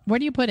 Phone. Where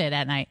do you put it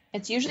at night?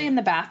 It's usually in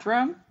the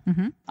bathroom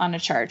on a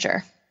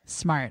charger.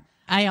 Smart.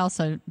 I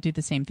also do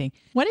the same thing.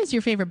 What is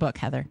your favorite book,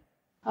 Heather?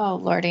 Oh,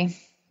 Lordy.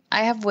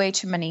 I have way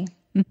too many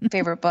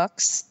favorite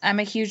books. I'm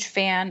a huge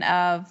fan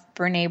of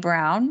Brene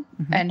Brown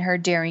and her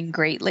Daring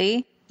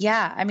Greatly.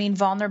 Yeah, I mean,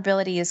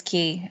 vulnerability is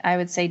key. I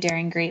would say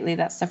Daring Greatly.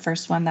 That's the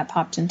first one that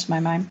popped into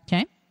my mind.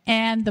 Okay.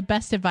 And the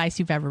best advice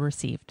you've ever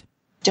received?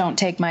 Don't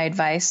take my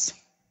advice.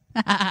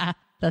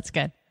 That's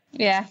good.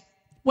 Yeah.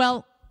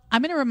 Well,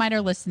 I'm going to remind our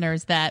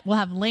listeners that we'll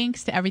have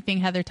links to everything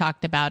Heather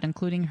talked about,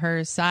 including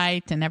her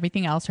site and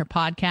everything else, her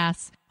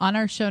podcasts, on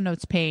our show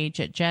notes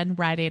page at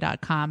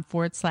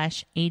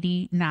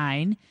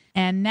jenriday.com/89.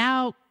 And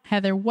now,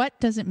 Heather, what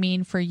does it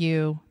mean for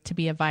you to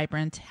be a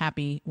vibrant,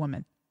 happy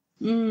woman?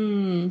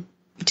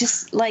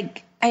 Just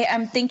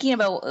I'm thinking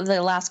about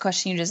the last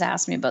question you just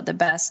asked me about the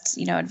best,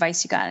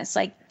 advice you got. It's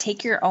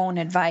take your own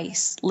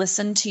advice,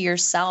 listen to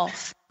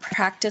yourself,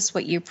 practice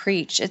what you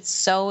preach. It's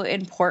so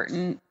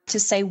important to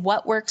say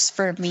what works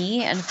for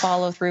me and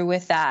follow through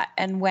with that.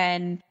 And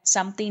when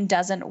something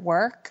doesn't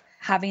work,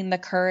 having the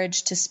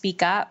courage to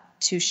speak up,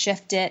 to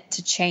shift it,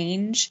 to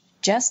change,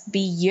 just be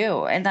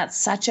you. And that's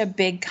such a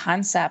big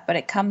concept, but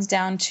it comes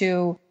down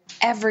to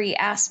every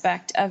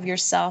aspect of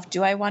yourself.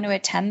 Do I want to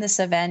attend this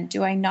event?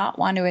 Do I not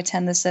want to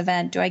attend this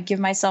event? Do I give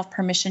myself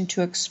permission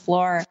to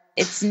explore?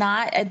 It's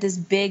not this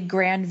big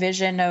grand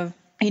vision of,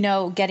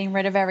 getting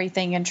rid of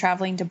everything and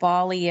traveling to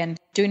Bali and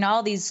doing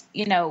all these,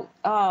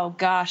 oh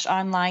gosh,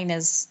 online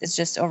is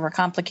just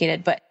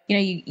overcomplicated. But,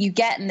 you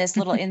get in this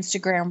little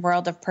Instagram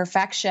world of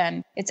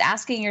perfection. It's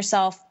asking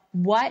yourself,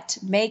 what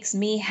makes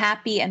me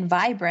happy and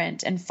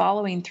vibrant, and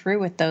following through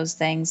with those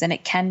things. And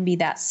it can be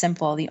that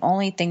simple. The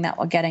only thing that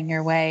will get in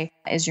your way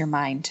is your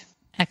mind.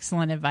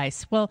 Excellent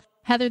advice. Well,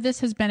 Heather,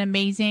 this has been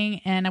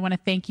amazing. And I want to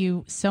thank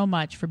you so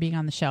much for being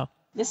on the show.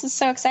 This is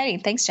so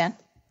exciting. Thanks, Jen.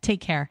 Take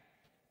care.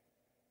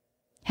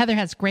 Heather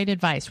has great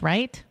advice,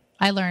 right?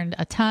 I learned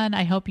a ton.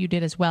 I hope you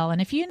did as well.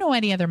 And if you know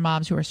any other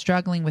moms who are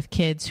struggling with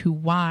kids who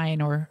whine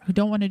or who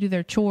don't want to do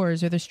their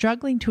chores, or they're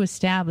struggling to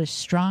establish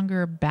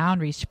stronger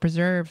boundaries to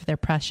preserve their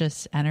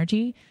precious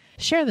energy,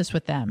 share this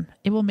with them.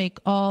 It will make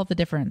all the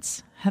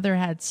difference. Heather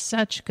had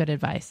such good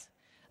advice.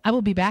 I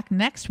will be back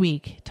next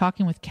week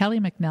talking with Kelly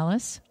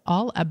McNellis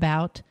all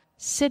about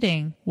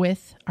sitting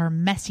with our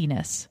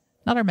messiness.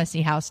 Not our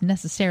messy house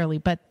necessarily,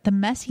 but the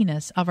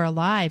messiness of our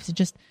lives, and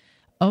just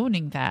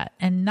owning that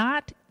and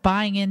not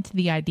buying into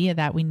the idea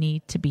that we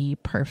need to be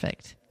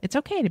perfect. It's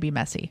okay to be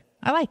messy.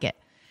 I like it.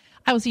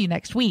 I will see you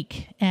next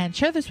week, and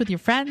share this with your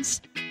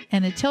friends.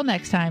 And until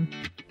next time,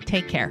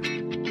 take care.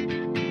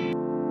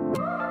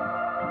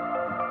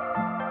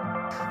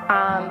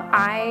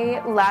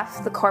 I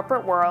left the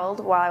corporate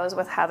world while I was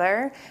with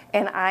Heather,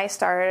 and I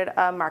started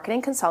a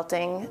marketing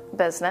consulting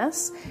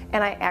business,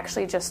 and I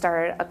actually just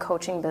started a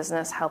coaching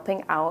business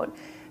helping out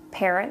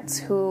parents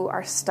who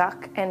are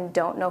stuck and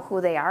don't know who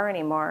they are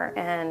anymore,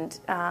 and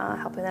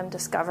helping them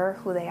discover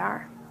who they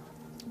are.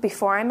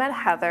 Before I met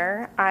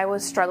Heather, I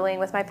was struggling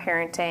with my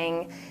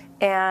parenting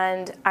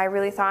And I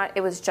really thought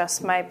it was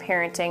just my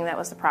parenting that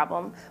was the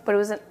problem, but it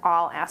was in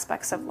all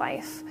aspects of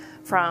life,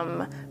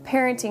 from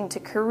parenting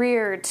to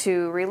career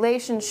to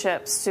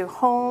relationships to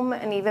home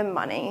and even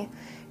money.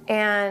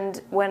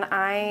 And when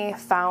I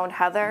found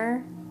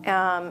Heather,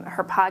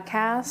 her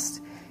podcast,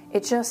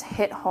 it just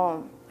hit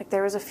home. Like,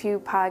 there was a few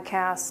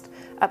podcast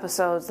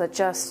episodes that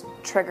just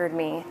triggered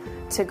me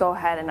to go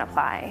ahead and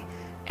apply.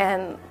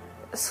 And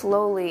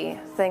slowly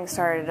things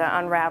started to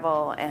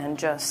unravel and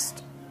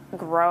just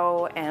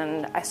grow,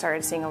 and I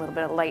started seeing a little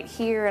bit of light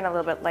here and a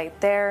little bit of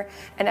light there,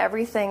 and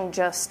everything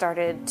just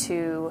started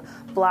to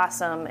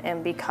blossom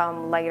and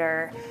become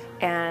lighter,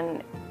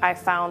 and I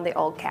found the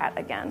old cat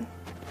again.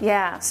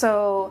 Yeah,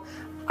 so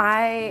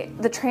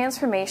the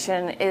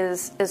transformation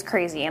is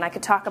crazy, and I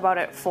could talk about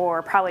it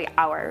for probably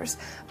hours,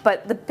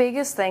 but the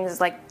biggest thing is,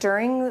 like,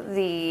 during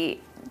the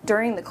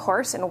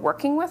course and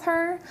working with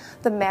her,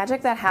 the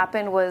magic that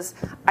happened was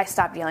I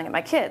stopped yelling at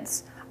my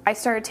kids. I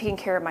started taking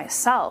care of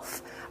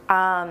myself.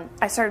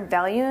 I started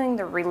valuing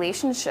the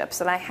relationships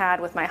that I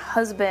had with my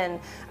husband,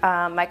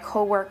 my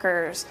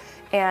coworkers,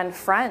 and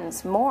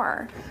friends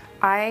more.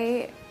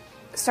 I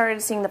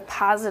started seeing the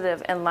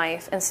positive in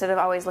life instead of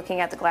always looking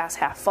at the glass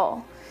half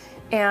full.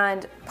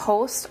 And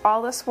post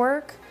all this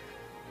work,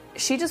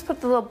 she just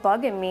put the little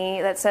bug in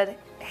me that said,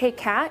 hey,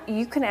 Kat,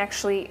 you can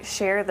actually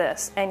share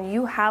this, and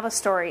you have a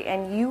story,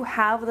 and you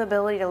have the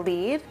ability to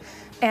lead.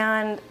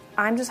 And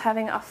I'm just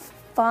having a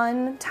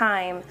fun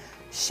time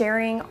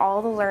sharing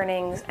all the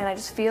learnings, and I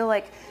just feel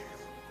like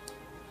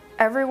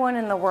everyone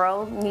in the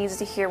world needs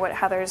to hear what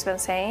Heather's been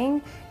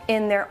saying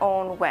in their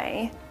own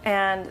way.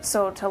 And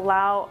so to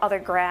allow other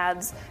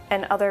grads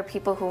and other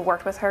people who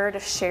worked with her to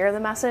share the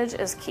message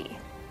is key.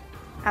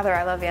 Heather,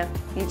 I love you.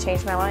 You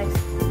changed my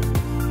life.